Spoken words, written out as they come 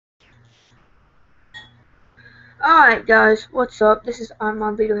Alright guys, what's up? This is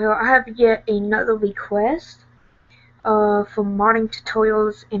on video here. I have yet another request for modding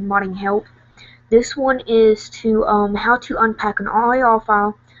tutorials and modding help. This one is to how to unpack an RAR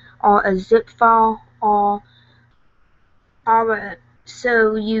file or a zip file or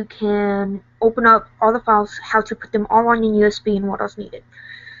so you can open up all the files, how to put them all on your USB and what else needed.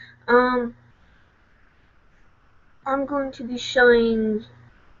 I'm going to be showing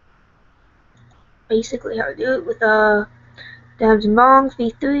basically how to do it with Dabs and Bongs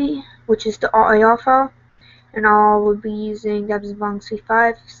v3, which is the RAR file. And I will be using Dabs and Bongs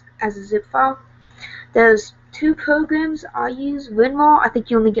v5 as a zip file. There's two programs I use. WinRAR, I think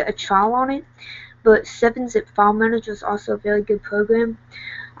you only get a trial on it, but 7-Zip File Manager is also a very good program.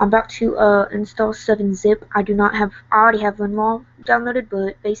 I'm about to install 7-Zip. I already have WinRAR downloaded,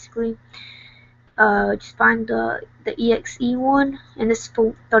 but basically, just find the exe one, and this is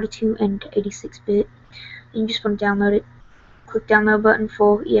for 32 and 86-bit. And you just want to download it. Click download button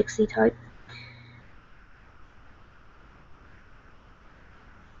for exe type.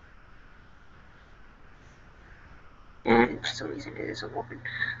 And for some reason it isn't working.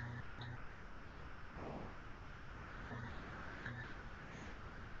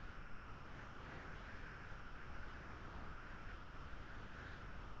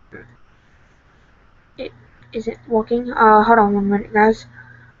 It isn't working. Hold on 1 minute, guys.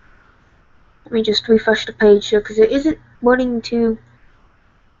 Let me just refresh the page here because it isn't wanting to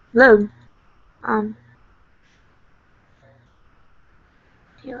load.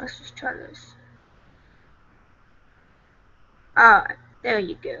 Yeah, let's just try this. There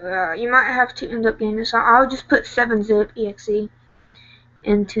you go. You might have to end up getting this on. I'll just put 7-Zip exe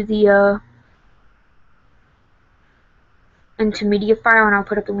into the into media file, and I'll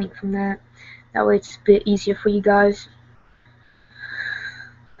put up a link from that. That way it's a bit easier for you guys.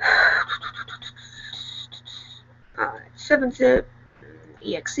 7-Zip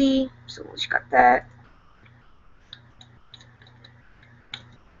exe. So once you got that,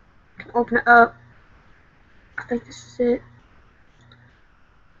 you can open it up. I think this is it.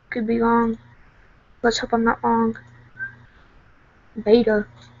 Could be wrong. Let's hope I'm not wrong. Beta.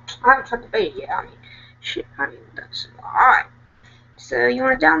 I haven't tried the beta yet. Shit, that's alright. So you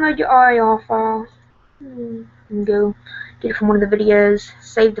want to download your RAR file. And go get it from one of the videos.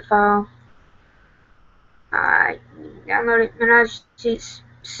 Save the file. Alright, download it, and it's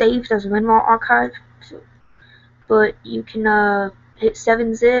saved as a WinRAR archive. But you can hit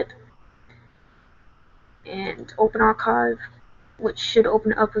 7-Zip and open archive, which should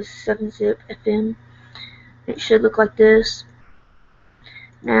open up with 7-Zip FM. It should look like this.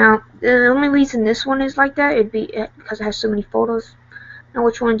 Now, the only reason this one is like that would be because it has so many photos. Now,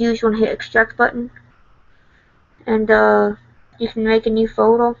 what you want to do is you want to hit extract button, and you can make a new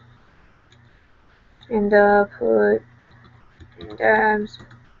photo, and put dabs.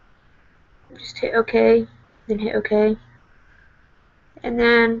 Just hit OK, then hit OK, and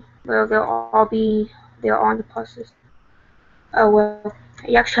then well, they'll all in the process. Oh well,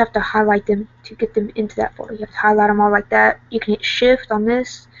 you actually have to highlight them to get them into that photo. You have to highlight them all like that. You can hit Shift on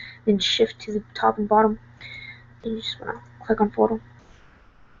this, then Shift to the top and bottom. And you just want to click on photo.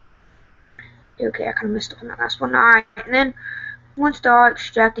 Okay, I kind of messed up on that last one. Alright, and then once they're all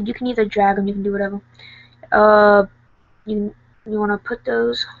extracted, you can either drag them, you can do whatever. You want to put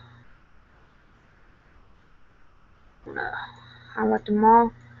those. I'm gonna highlight them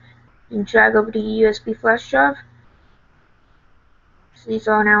all and drag over to the USB flash drive. So these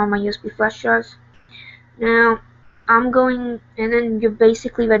are now on my USB flash drives. Now I'm going, and then you're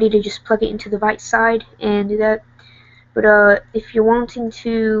basically ready to just plug it into the right side and do that. But if you're wanting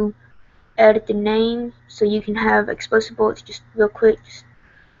to edit the name so you can have explosive bullets, just real quick, just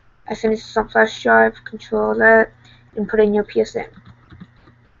as soon as it's on flash drive, control that and put it in your PSN,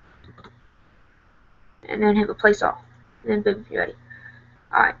 and then hit replace all, and then boom, you're ready.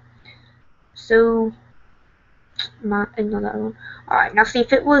 Alright, so ignore that one. Alright, now see,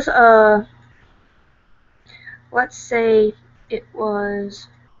 if it was let's say it was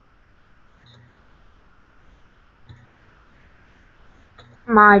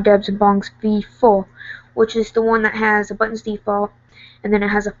my Dabs and Bongs v4, which is the one that has a buttons default, and then it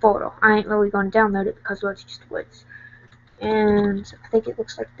has a photo. I ain't really going to download it because well, it's just woods. And I think it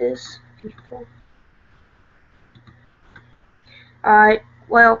looks like this. v4. Alright,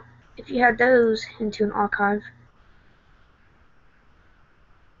 well, if you had those into an archive,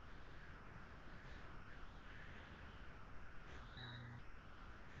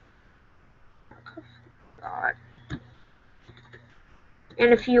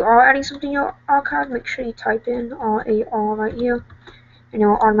 and if you are adding something to your archive, make sure you type in RAR right here, and it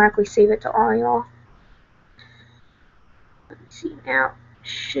will automatically save it to RAR. see, now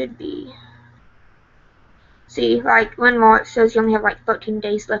should be. See, like WinLaw, it says you only have like 13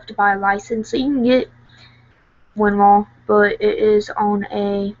 days left to buy a license, so you can get WinLaw, but it is on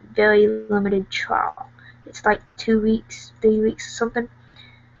a very limited trial. It's like 2 weeks, 3 weeks, or something.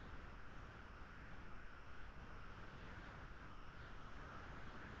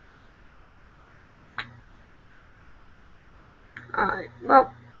 Alright,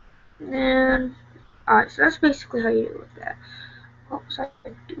 well, then, alright, so that's basically how you do with that. What was I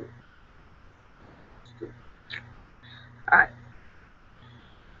going to do? Alright.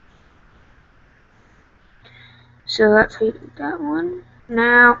 So that's how you do that one.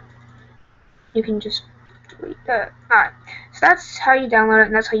 Now, you can just delete that. Alright, so that's how you download it,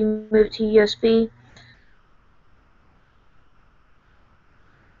 and that's how you move it to USB.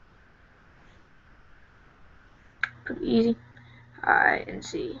 Pretty easy. Alright, and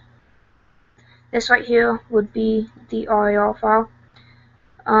see. This right here would be the RAR file.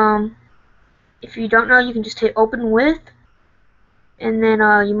 If you don't know, you can just hit open with, and then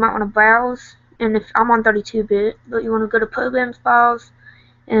you might want to browse. And if I'm on 32-bit, but you want to go to programs files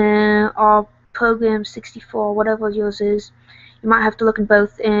and or program 64, whatever yours is, you might have to look in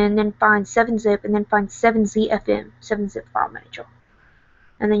both, and then find 7-zip, and then find 7ZFM, 7-zip file manager.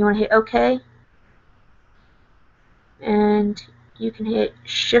 And then you want to hit OK, and you can hit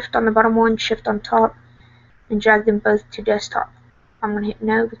shift on the bottom one, shift on top, and drag them both to desktop. I'm going to hit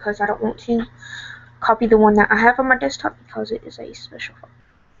no because I don't want to copy the one that I have on my desktop because it is a special file.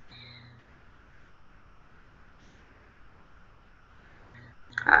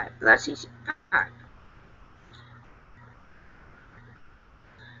 Alright, that's easy.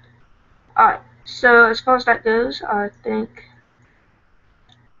 Alright, so as far as that goes, I think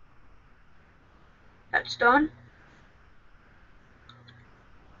that's done.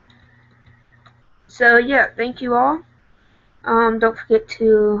 So yeah, thank you all. Don't forget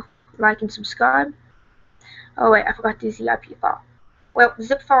to like and subscribe. Oh wait, I forgot to do the IP file. Well,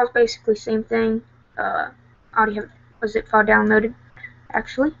 zip file is basically the same thing. I already have a zip file downloaded,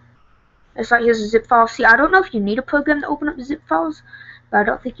 actually. It's like here's a zip file. See, I don't know if you need a program to open up zip files, but I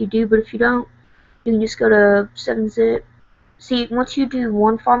don't think you do. But if you don't, you can just go to 7-zip. See, once you do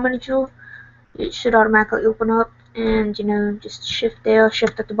one file manager, it should automatically open up, and you know, just shift there,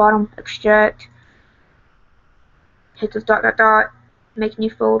 shift at the bottom, extract, hit the dot, make a new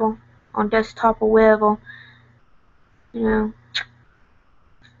folder on desktop or wherever, you know,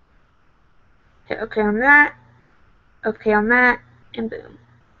 hit OK on that, OK on that, and boom.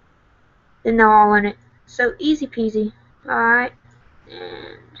 Then they're all in it. So easy peasy. Alright,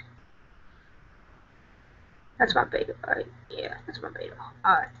 and that's my beta, right? Yeah, that's my beta.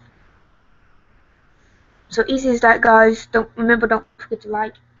 Alright. So easy as that, guys. Don't forget to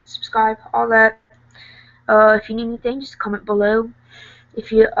like, subscribe, all that. If you need anything, just comment below.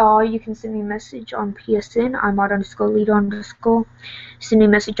 If you you can send me a message on PSN. I'm @_leader_. Send me a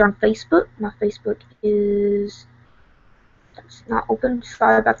message on Facebook. My Facebook is not open.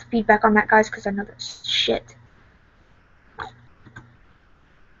 Sorry about the feedback on that, guys, because I know that's shit.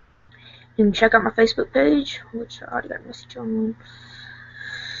 You can check out my Facebook page, which I already got a message on.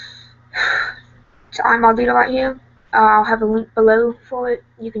 So I'm our leader right here. I'll have a link below for it.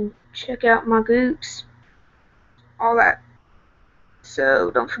 You can check out my groups, all that.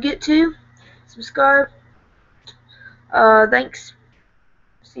 So don't forget to subscribe. Thanks.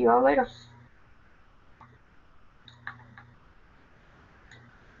 See y'all later.